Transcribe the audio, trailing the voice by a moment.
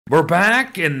We're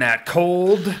back in that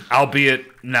cold,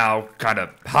 albeit now kind of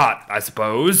hot, I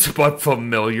suppose, but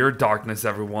familiar darkness,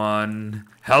 everyone.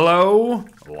 Hello,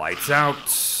 lights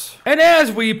out. And as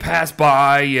we pass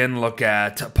by and look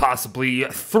at possibly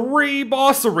 3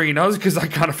 boss arenas, because I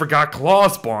kind of forgot Claw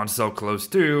spawned so close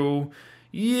too,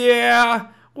 yeah,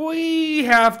 we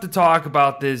have to talk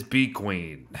about this Bee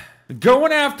Queen.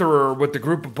 Going after her with the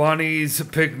group of bunnies,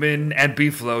 pigmen, and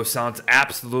beefalo sounds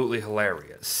absolutely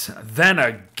hilarious. Then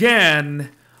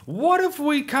again, what if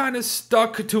we kind of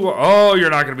stuck to our... Oh, you're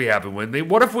not going to be happy with me.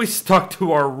 What if we stuck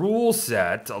to our rule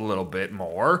set a little bit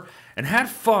more and had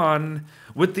fun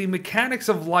with the mechanics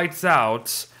of Lights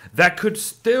Out that could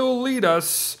still lead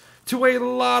us to a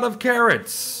lot of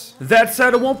carrots? That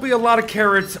said, it won't be a lot of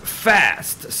carrots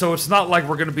fast, so it's not like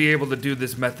we're going to be able to do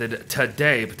this method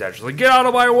today, potentially. Get out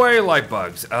of my way,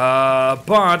 Lightbugs.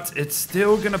 But it's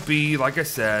still going to be, like I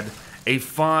said, a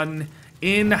fun,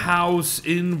 in-house,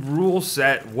 in-rule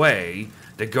set way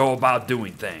to go about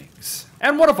doing things.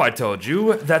 And what if I told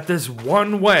you that this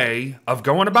one way of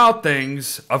going about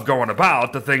things, of going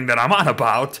about the thing that I'm on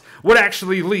about, would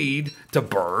actually lead to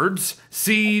birds,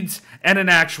 seeds, and an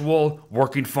actual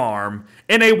working farm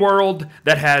in a world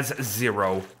that has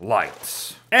 0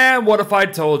 lights? And what if I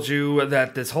told you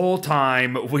that this whole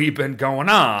time we've been going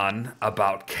on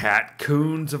about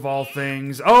catcoons of all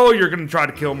things? Oh, you're gonna try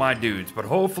to kill my dudes, but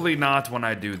hopefully not when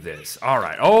I do this.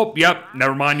 Alright, oh, yep,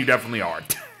 never mind, you definitely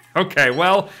aren't. Okay,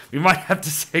 well, we might have to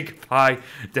say goodbye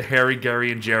to Harry,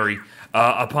 Gary, and Jerry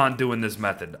upon doing this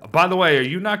method. By the way, are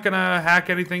you not gonna hack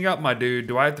anything up, my dude?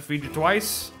 Do I have to feed you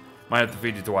twice? Might have to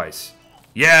feed you twice.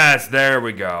 Yes, there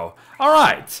we go.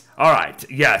 Alright,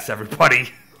 yes,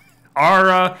 everybody.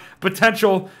 Our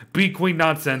potential Bee Queen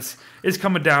nonsense is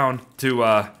coming down to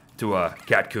a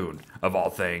catcoon of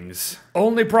all things.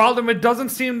 Only problem, it doesn't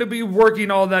seem to be working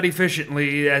all that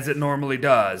efficiently as it normally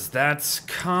does. That's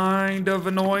kind of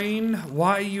annoying.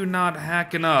 Why are you not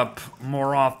hacking up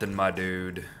more often, my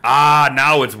dude? Ah,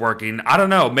 now it's working. I don't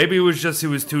know. Maybe it was just he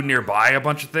was too nearby a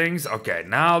bunch of things. Okay,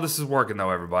 now this is working though,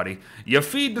 everybody. You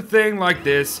feed the thing like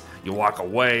this. You walk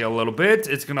away a little bit.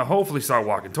 It's gonna hopefully start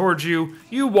walking towards you.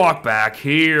 You walk back.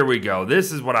 Here we go.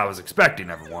 This is what I was expecting,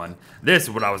 everyone. This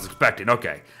is what I was expecting.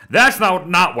 Okay, that's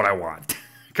not what I want.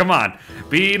 Come on,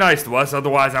 be nice to us,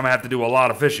 otherwise I'm gonna have to do a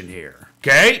lot of fishing here.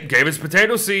 Okay, gave us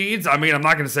potato seeds. I mean, I'm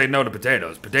not gonna say no to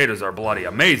potatoes. Potatoes are bloody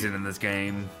amazing in this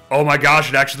game. Oh my gosh,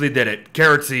 it actually did it.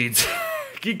 Carrot seeds.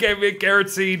 He gave me a carrot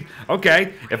seed.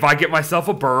 Okay, if I get myself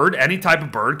a bird, any type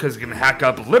of bird, because it can hack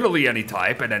up literally any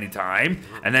type at any time,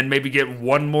 and then maybe get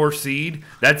 1 more seed,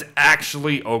 that's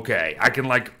actually okay. I can,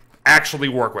 like, actually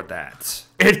work with that.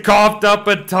 It coughed up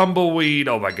a tumbleweed.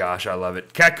 Oh my gosh, I love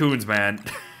it. Catcoons, man.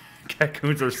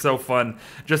 Catcoons are so fun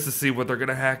just to see what they're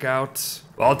gonna hack out.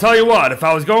 Well, I'll tell you what, if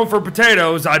I was going for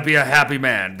potatoes, I'd be a happy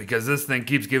man because this thing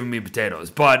keeps giving me potatoes.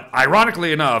 But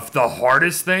ironically enough, the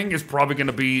hardest thing is probably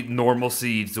gonna be normal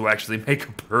seeds to actually make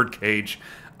a bird cage.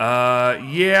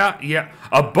 Yeah.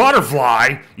 A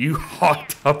butterfly? You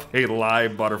hawked up a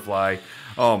live butterfly.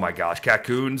 Oh my gosh,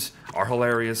 catcoons are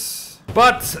hilarious.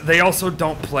 But they also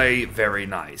don't play very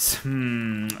nice.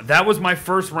 That was my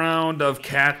first round of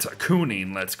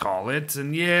cat-cooning, let's call it.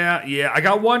 And yeah, I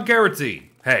got 1 carrot seed.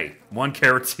 Hey, 1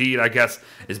 carrot seed, I guess,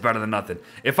 is better than nothing.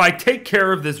 If I take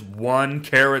care of this 1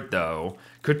 carrot, though,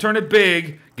 could turn it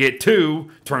big, get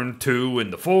 2, turn 2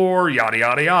 into 4, yada,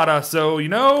 yada, yada. So, you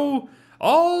know,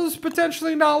 all's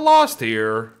potentially not lost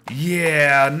here.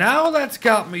 Yeah, now that's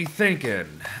got me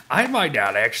thinking. I might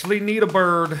not actually need a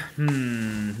bird.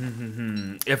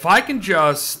 If I can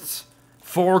just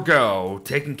forego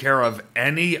taking care of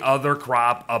any other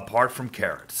crop apart from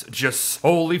carrots, just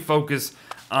solely focus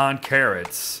on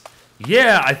carrots,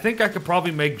 yeah, I think I could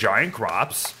probably make giant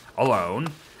crops alone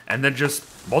and then just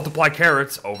multiply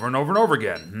carrots over and over and over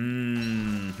again.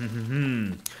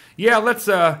 Yeah, let's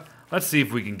see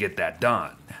if we can get that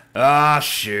done. Ah,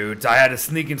 shoot. I had a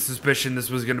sneaking suspicion this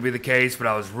was going to be the case, but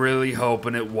I was really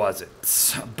hoping it wasn't.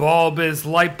 Bulbous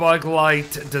Lightbug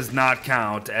light does not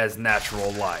count as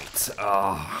natural light.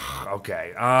 Oh,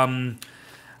 okay.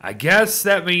 I guess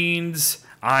that means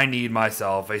I need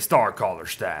myself a star caller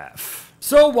staff.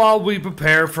 So while we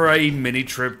prepare for a mini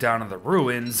trip down to the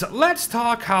ruins, let's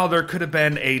talk how there could have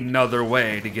been another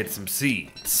way to get some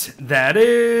seeds. That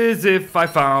is, if I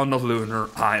found the lunar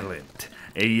island.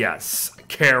 Yes,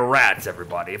 carrots,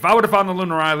 everybody. If I would have found the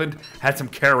lunar island, had some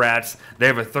carrots, they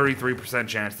have a 33%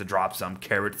 chance to drop some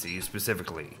carrot seeds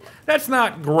specifically. That's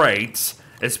not great,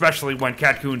 especially when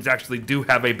catcoons actually do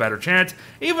have a better chance,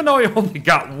 even though I only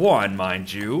got 1,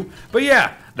 mind you. But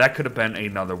yeah, that could have been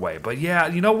another way. But yeah,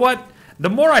 you know what? the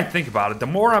more I think about it, the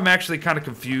more I'm actually kind of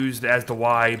confused as to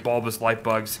why bulbous light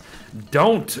bugs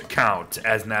don't count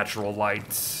as natural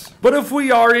lights. But if we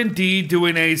are indeed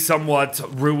doing a somewhat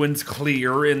ruins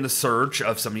clear in the search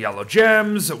of some yellow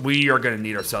gems, we are going to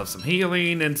need ourselves some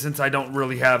healing. And since I don't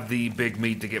really have the big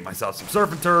meat to get myself some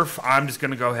surf and turf, I'm just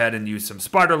going to go ahead and use some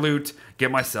spider loot,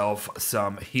 get myself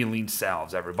some healing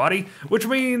salves, everybody. Which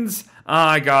means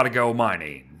I gotta go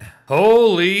mining.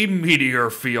 Holy meteor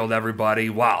field, everybody.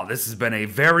 Wow, this has been a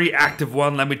very active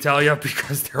one, let me tell you,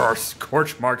 because there are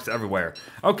scorch marks everywhere.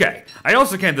 Okay, I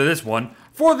also came to this one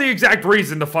for the exact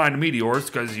reason to find meteors,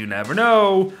 because you never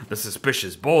know, the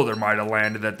suspicious boulder might have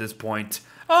landed at this point.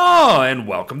 Oh, and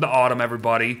welcome to autumn,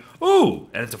 everybody. Ooh,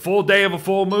 and it's a full day of a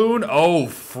full moon. Oh,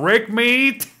 frick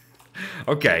meat.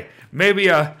 Okay, maybe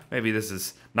this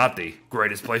is not the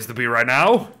greatest place to be right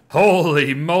now.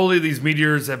 Holy moly, these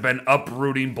meteors have been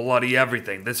uprooting bloody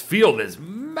everything. This field is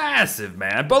massive,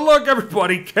 man. But look,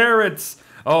 everybody, carrots.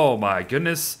 Oh my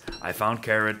goodness, I found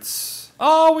carrots.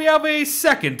 Oh, we have a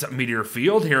second meteor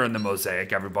field here in the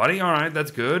mosaic, everybody. All right,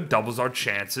 that's good. Doubles our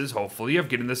chances, hopefully, of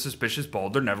getting the suspicious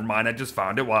boulder. Never mind, I just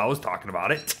found it while I was talking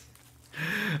about it.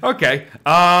 Okay,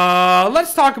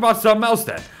 let's talk about something else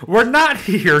then. We're not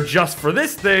here just for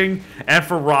this thing and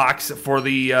for rocks for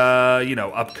the,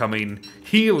 upcoming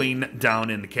healing down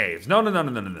in the caves.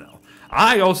 No.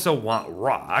 I also want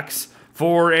rocks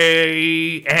for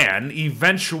an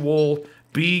eventual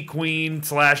bee queen /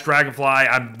 dragonfly.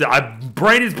 My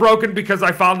brain is broken because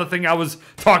I found the thing I was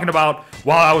talking about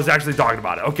while I was actually talking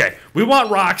about it. Okay, we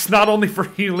want rocks not only for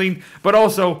healing, but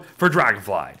also for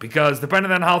dragonfly. Because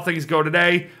depending on how things go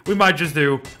today, we might just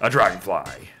do a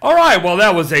dragonfly. Alright, well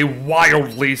that was a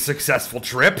wildly successful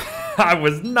trip. I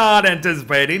was not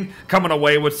anticipating coming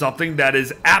away with something that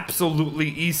is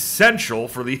absolutely essential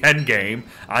for the end game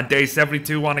on day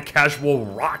 72 on a casual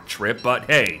rock trip,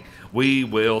 but hey, we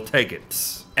will take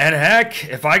it. And heck,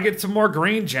 if I get some more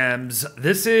green gems,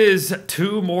 this is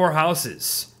 2 more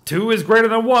houses. 2 is greater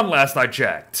than 1 last I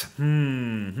checked.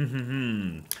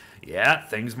 Yeah,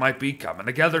 things might be coming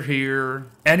together here.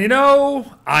 And you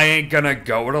know, I ain't gonna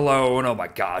go it alone. Oh my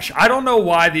gosh. I don't know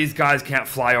why these guys can't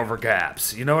fly over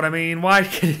gaps. You know what I mean? Why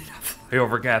can't they not fly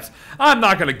over gaps? I'm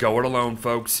not gonna go it alone,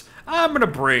 folks. I'm gonna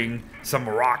bring some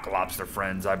rock lobster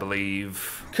friends, I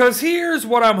believe. Cause here's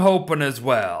what I'm hoping as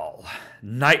well.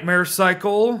 Nightmare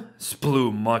Cycle,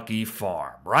 Splue Monkey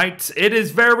Farm, right? It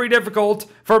is very difficult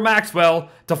for Maxwell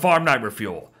to farm Nightmare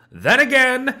Fuel. Then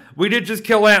again, we did just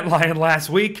kill Antlion last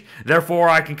week, therefore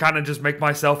I can kind of just make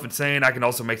myself insane. I can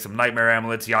also make some Nightmare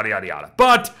Amulets, yada yada yada.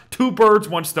 But 2 birds,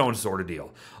 1 stone sort of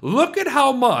deal. Look at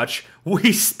how much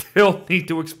we still need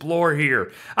to explore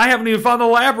here. I haven't even found the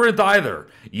labyrinth either.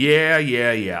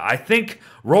 Yeah. I think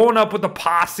rolling up with a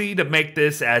posse to make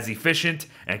this as efficient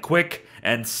and quick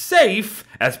and safe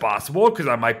as possible, because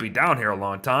I might be down here a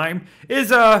long time, is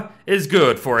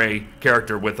good for a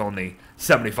character with only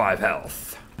 75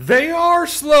 health. They are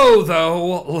slow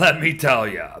though, let me tell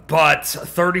ya, but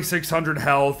 3,600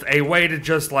 health, a way to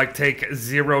just like take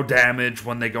 0 damage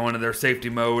when they go into their safety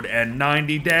mode, and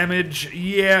 90 damage,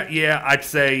 yeah, I'd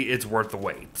say it's worth the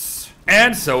wait.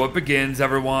 And so it begins,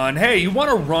 everyone. Hey, you want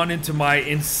to run into my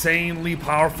insanely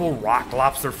powerful rock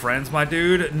lobster friends, my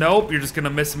dude? Nope, you're just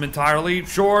gonna miss them entirely.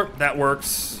 Sure, that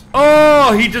works.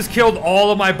 Oh, he just killed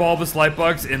all of my bulbous light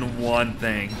bugs in one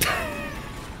thing.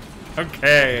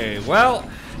 Okay, well,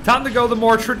 time to go the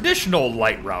more traditional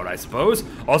light route, I suppose.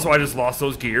 Also, I just lost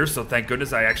those gears, so thank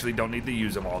goodness I actually don't need to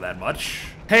use them all that much.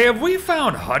 Hey, have we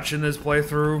found Hutch in this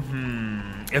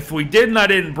playthrough? If we did and I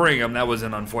didn't bring him, that was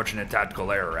an unfortunate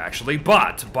tactical error, actually.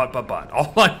 But,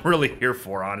 all I'm really here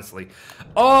for, honestly.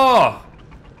 Oh!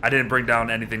 I didn't bring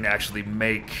down anything to actually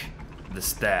make the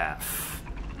staff.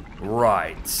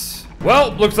 Right.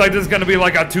 Well, looks like this is going to be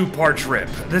like a 2-part trip.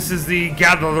 This is the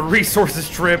gather the resources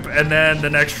trip, and then the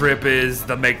next trip is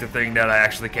the make the thing that I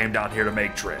actually came down here to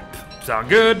make trip. Sound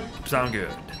good? Sound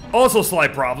good. Also,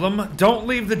 slight problem, don't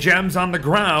leave the gems on the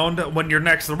ground when you're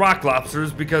next to rock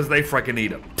lobsters because they frickin' eat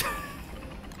them.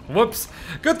 Whoops.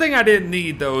 Good thing I didn't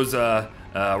need those,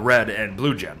 red and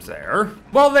blue gems there.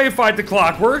 While they fight the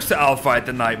clockworks, I'll fight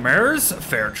the nightmares.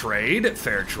 Fair trade,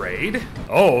 fair trade.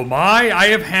 Oh my, I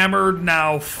have hammered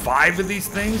now 5 of these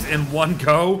things in one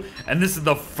go, and this is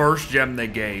the first gem they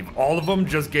gave. All of them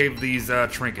just gave these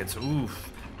trinkets. Oof.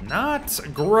 Not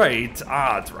great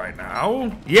odds right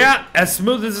now. Yeah, as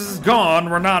smooth as this is gone,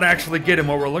 we're not actually getting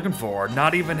what we're looking for.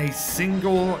 Not even a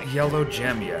single yellow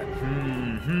gem yet.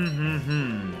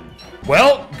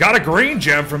 Well, got a green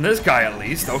gem from this guy at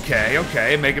least. Okay,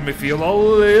 okay, making me feel a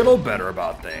little better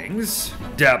about things.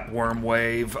 Depth worm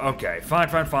wave. Okay, fine,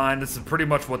 fine, fine. This is pretty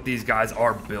much what these guys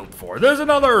are built for. There's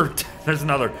another. There's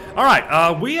another. All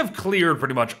right, we have cleared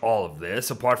pretty much all of this,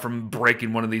 apart from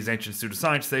breaking one of these ancient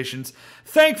pseudoscience stations.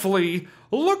 Thankfully,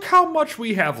 look how much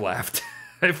we have left.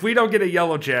 If we don't get a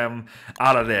yellow gem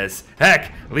out of this,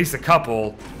 heck, at least a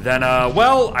couple, then,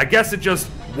 well, I guess it just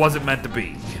wasn't meant to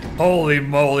be. Holy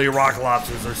moly, rock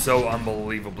lobsters are so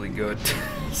unbelievably good.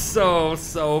 So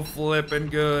flippin'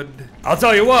 good. I'll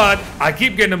tell you what, I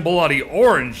keep getting bloody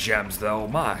orange gems, though.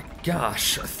 My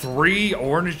gosh, 3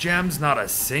 orange gems, not a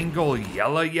single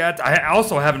yellow yet. I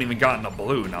also haven't even gotten a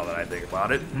blue, now that I think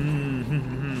about it.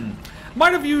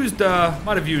 Might have used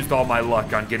all my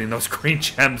luck on getting those green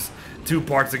gems 2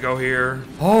 parts ago here.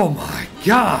 Oh my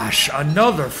gosh,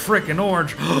 another frickin'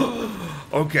 orange.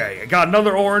 Okay, I got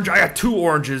another orange. I got 2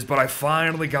 oranges, but I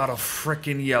finally got a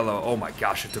frickin' yellow. Oh my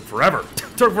gosh, it took forever.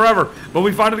 It took forever, but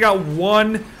we finally got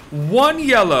one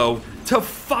yellow to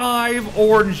 5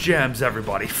 orange gems,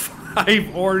 everybody.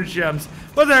 5 orange gems.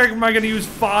 What the heck am I gonna use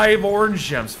 5 orange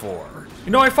gems for?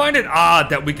 You know, I find it odd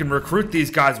that we can recruit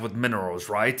these guys with minerals,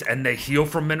 right? And they heal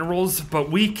from minerals,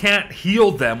 but we can't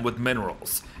heal them with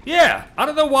minerals. Yeah, I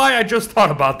don't know why I just thought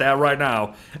about that right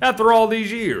now, after all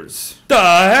these years. The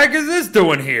heck is this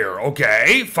doing here?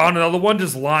 Okay, found another one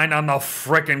just lying on the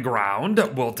frickin' ground.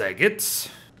 We'll take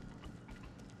it.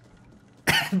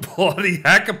 Bloody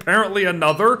heck, apparently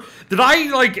another. Did I,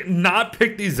 like, not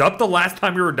pick these up the last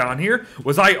time we were down here?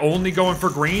 Was I only going for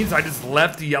greens? I just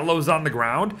left yellows on the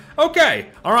ground? Okay,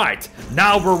 alright.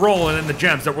 Now we're rolling in the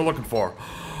gems that we're looking for.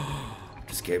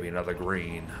 Just gave me another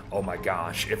green. Oh my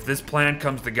gosh. If this plan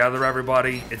comes together,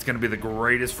 everybody, it's gonna be the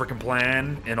greatest freaking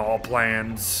plan in all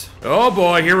plans. Oh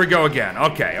boy, here we go again.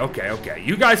 Okay, okay, okay.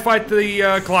 You guys fight the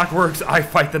clockworks, I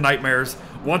fight the nightmares.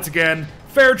 Once again,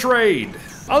 fair trade.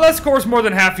 Unless, of course, more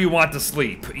than half of you want to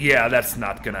sleep. Yeah, that's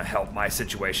not gonna help my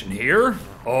situation here.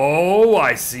 Oh,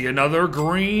 I see another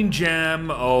green gem.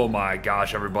 Oh my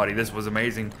gosh, everybody, this was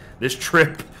amazing. This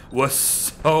trip was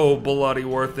so bloody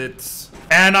worth it.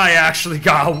 And I actually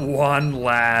got one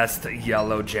last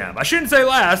yellow gem. I shouldn't say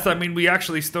last, I mean, we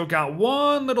actually still got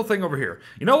one little thing over here.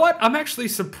 You know what? I'm actually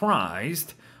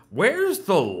surprised. Where's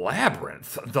the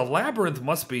labyrinth? The labyrinth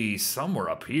must be somewhere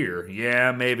up here.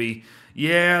 Yeah, maybe.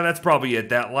 Yeah, that's probably it.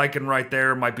 That lichen right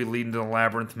there might be leading to the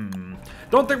labyrinth.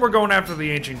 Don't think we're going after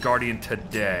the Ancient Guardian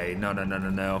today. No, no, no, no,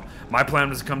 no. My plan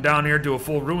was to come down here, do a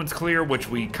full ruins clear, which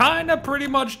we kind of pretty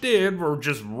much did. We're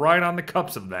just right on the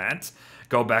cups of that.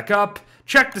 Go back up,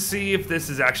 check to see if this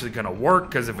is actually going to work,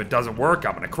 because if it doesn't work,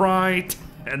 I'm going to cry.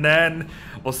 And then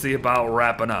we'll see about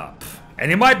wrapping up. And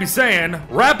you might be saying,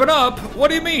 wrapping up? What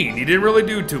do you mean? You didn't really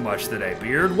do too much today,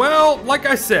 Beard. Well, like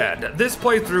I said, this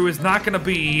playthrough is not going to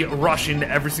be rushing to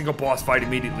every single boss fight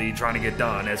immediately, trying to get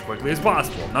done as quickly as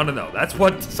possible. No, no, no. That's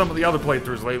what some of the other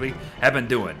playthroughs lately have been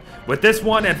doing. With this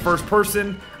one and first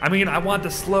person, I mean, I want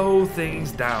to slow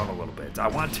things down a little bit. I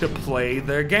want to play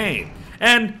the game.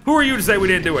 And who are you to say we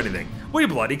didn't do anything? We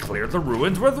bloody cleared the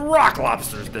ruins with rock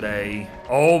lobsters today.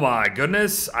 Oh my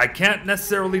goodness, I can't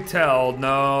necessarily tell.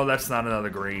 No, that's not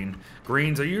another green.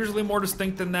 Greens are usually more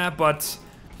distinct than that, but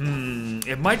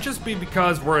it might just be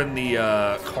because we're in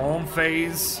the calm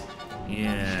phase.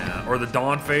 Yeah, or the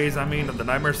dawn phase, I mean, of the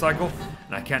nightmare cycle.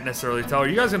 And I can't necessarily tell. Are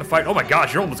you guys gonna fight? Oh my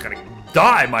gosh, you're almost gonna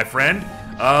die, my friend.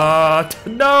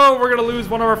 No, we're gonna lose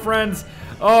one of our friends.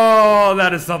 Oh,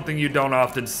 that is something you don't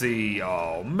often see.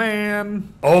 Oh,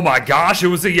 man. Oh, my gosh, it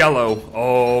was a yellow.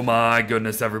 Oh, my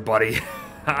goodness, everybody.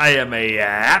 I am a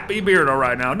happy beardo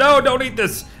right now. No, don't eat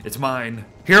this. It's mine.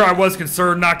 Here I was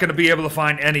concerned not going to be able to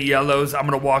find any yellows. I'm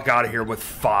going to walk out of here with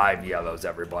 5 yellows,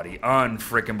 everybody.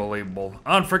 Unfreaking believable.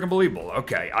 Unfreaking believable.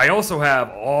 Okay, I also have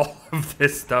all of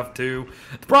this stuff, too.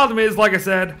 The problem is, like I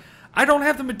said, I don't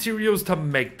have the materials to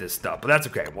make this stuff, but that's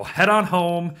okay. We'll head on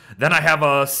home. Then I have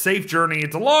a safe journey.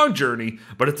 It's a long journey,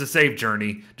 but it's a safe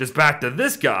journey. Just back to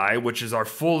this guy, which is our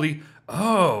fully...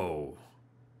 Oh.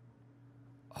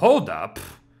 Hold up.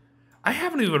 I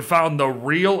haven't even found the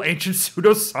real ancient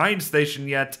pseudoscience station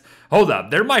yet. Hold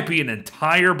up. There might be an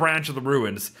entire branch of the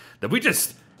ruins that we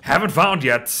just haven't found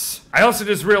yet. I also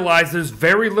just realized there's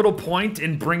very little point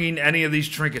in bringing any of these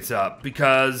trinkets up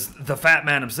because the fat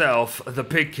man himself, the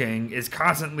Pig King, is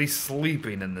constantly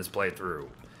sleeping in this playthrough.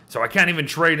 So I can't even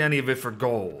trade any of it for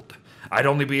gold. I'd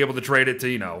only be able to trade it to,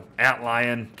 you know,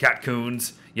 antlion,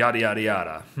 catcoons, yada yada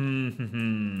yada.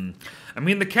 I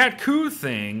mean, the catcoo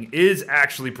thing is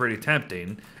actually pretty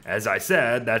tempting. As I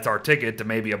said, that's our ticket to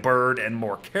maybe a bird and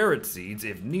more carrot seeds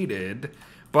if needed.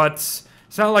 But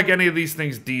it's not like any of these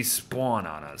things despawn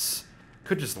on us.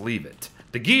 could just leave it.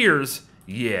 The gears,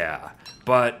 yeah.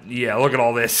 But, yeah, look at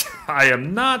all this. I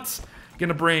am not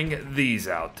gonna bring these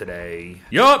out today.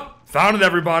 Yup! Found it,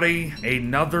 everybody.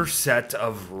 Another set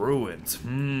of ruins.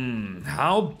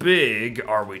 How big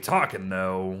are we talking,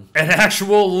 though? An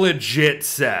actual legit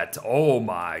set. Oh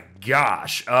my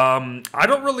gosh. I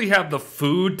don't really have the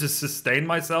food to sustain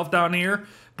myself down here,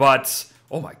 but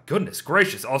oh my goodness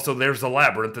gracious. Also, there's the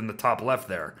labyrinth in the top left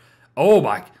there. Oh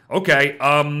my, okay.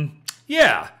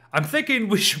 Yeah, I'm thinking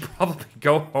we should probably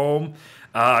go home,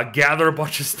 gather a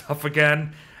bunch of stuff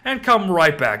again, and come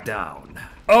right back down.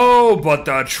 Oh, but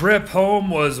the trip home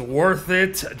was worth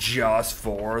it just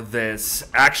for this.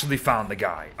 Actually found the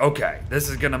guy. Okay, this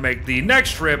is gonna make the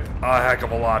next trip a heck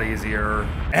of a lot easier.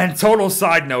 And total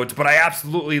side note, but I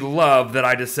absolutely love that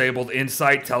I disabled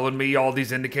Insight telling me all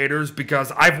these indicators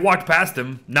because I've walked past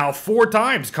him now 4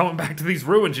 times coming back to these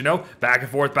ruins, you know, back and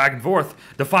forth,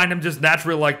 to find him just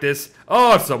naturally like this.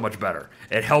 Oh, it's so much better.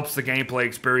 It helps the gameplay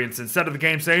experience instead of the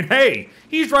game saying, hey,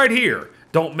 he's right here.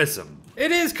 Don't miss him.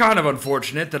 It is kind of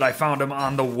unfortunate that I found him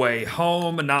on the way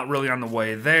home and not really on the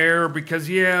way there because,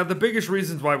 yeah, the biggest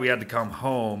reasons why we had to come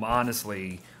home,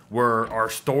 honestly, were our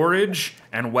storage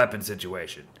and weapon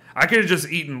situation. I could have just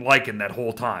eaten lichen that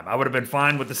whole time. I would have been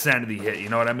fine with the sanity hit, you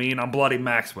know what I mean? I'm Bloody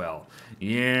Maxwell.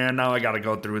 Yeah, now I gotta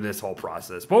go through this whole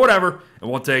process. But whatever, it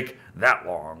won't take that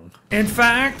long. In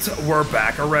fact, we're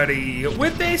back already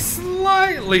with a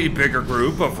slightly bigger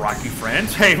group of rocky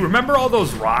friends. Hey, remember all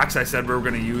those rocks I said we were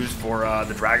gonna use for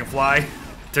the dragonfly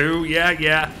too?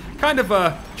 Yeah. Kind of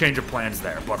a change of plans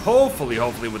there. But hopefully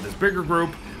with this bigger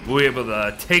group, we'll be able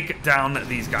to take down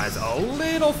these guys a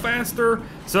little faster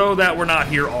so that we're not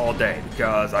here all day,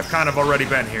 because I've kind of already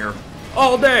been here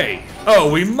all day.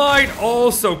 Oh, we might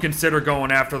also consider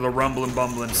going after the rumbling,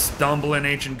 bumbling, stumbling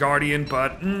ancient guardian,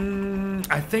 but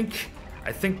I think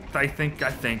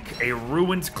a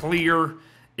ruins clear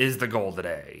is the goal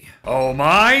today. Oh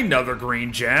my, another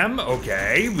green gem.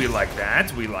 Okay, we like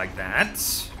that.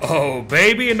 Oh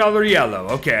baby, another yellow.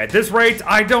 Okay, at this rate,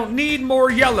 I don't need more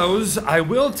yellows. I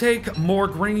will take more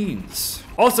greens.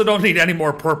 Also don't need any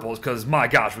more purples because my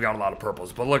gosh, we got a lot of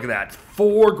purples. But look at that,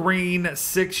 4 green,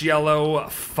 6 yellow,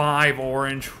 5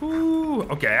 orange. Whoo.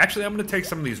 Okay, actually I'm gonna take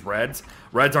some of these reds.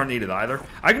 Reds aren't needed either.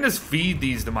 I can just feed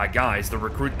these to my guys to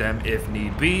recruit them if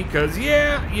need be, because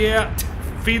yeah,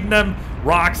 feeding them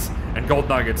rocks and gold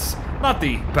nuggets, not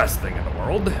the best thing in the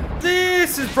world.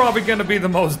 This is probably gonna be the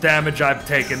most damage I've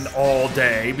taken all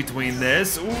day between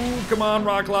this. Ooh, come on,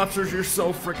 rock lobsters, you're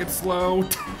so freaking slow.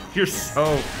 You're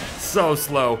so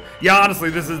slow. Yeah, honestly,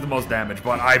 this is the most damage,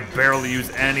 but I barely use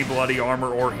any bloody armor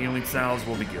or healing salves.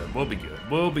 We'll be good.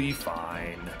 We'll be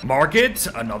fine. Market,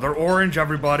 another orange,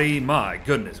 everybody. My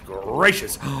goodness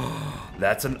gracious.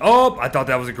 That's an, oh, I thought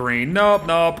that was a green.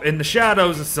 Nope. In the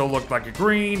shadows, it still looked like a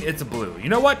green. It's a blue. You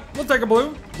know what? We'll take a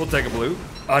blue.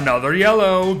 Another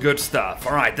yellow. Good stuff.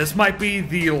 All right, this might be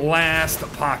the last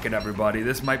pocket, everybody.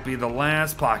 This might be the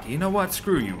last pocket. You know what?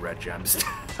 Screw you, red gems.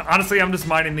 Honestly, I'm just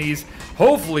mining these,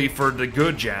 hopefully for the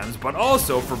good gems, but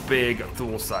also for big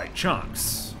Thule-site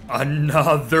chunks.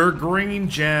 Another green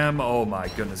gem. Oh my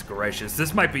goodness gracious.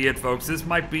 This might be it, folks. This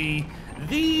might be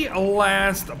the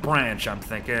last branch, I'm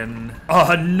thinking.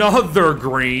 Another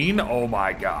green. Oh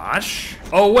my gosh.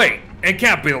 Oh wait, it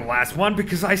can't be the last one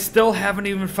because I still haven't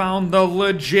even found the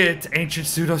legit ancient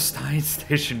pseudoscience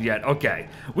station yet. Okay,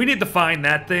 we need to find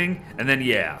that thing, and then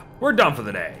yeah, we're done for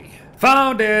the day.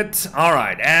 Found it!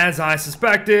 Alright, as I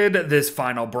suspected, this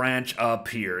final branch up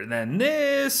here. And then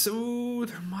this, ooh,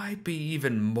 there might be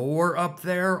even more up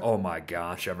there. Oh my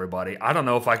gosh, everybody. I don't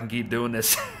know if I can keep doing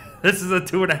this. This is a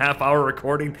 2.5-hour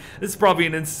recording. This is probably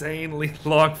an insanely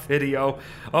long video.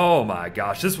 Oh my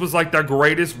gosh, this was like the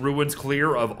greatest ruins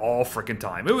clear of all freaking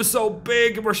time. It was so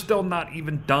big, we're still not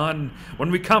even done.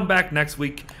 When we come back next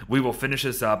week, we will finish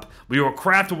this up. We will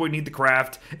craft what we need to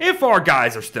craft. If our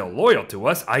guys are still loyal to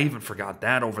us, I even forgot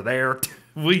that over there.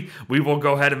 We will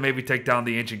go ahead and maybe take down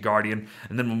the Ancient Guardian,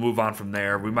 and then we'll move on from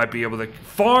there. We might be able to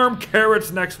farm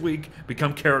carrots next week,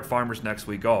 become carrot farmers next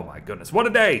week. Oh my goodness, what a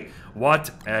day.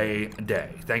 What a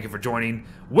day. Thank you for joining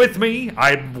with me.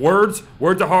 Words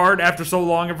are hard after so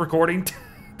long of recording.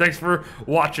 Thanks for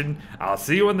watching. I'll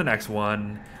see you in the next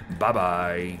one.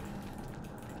 Bye-bye.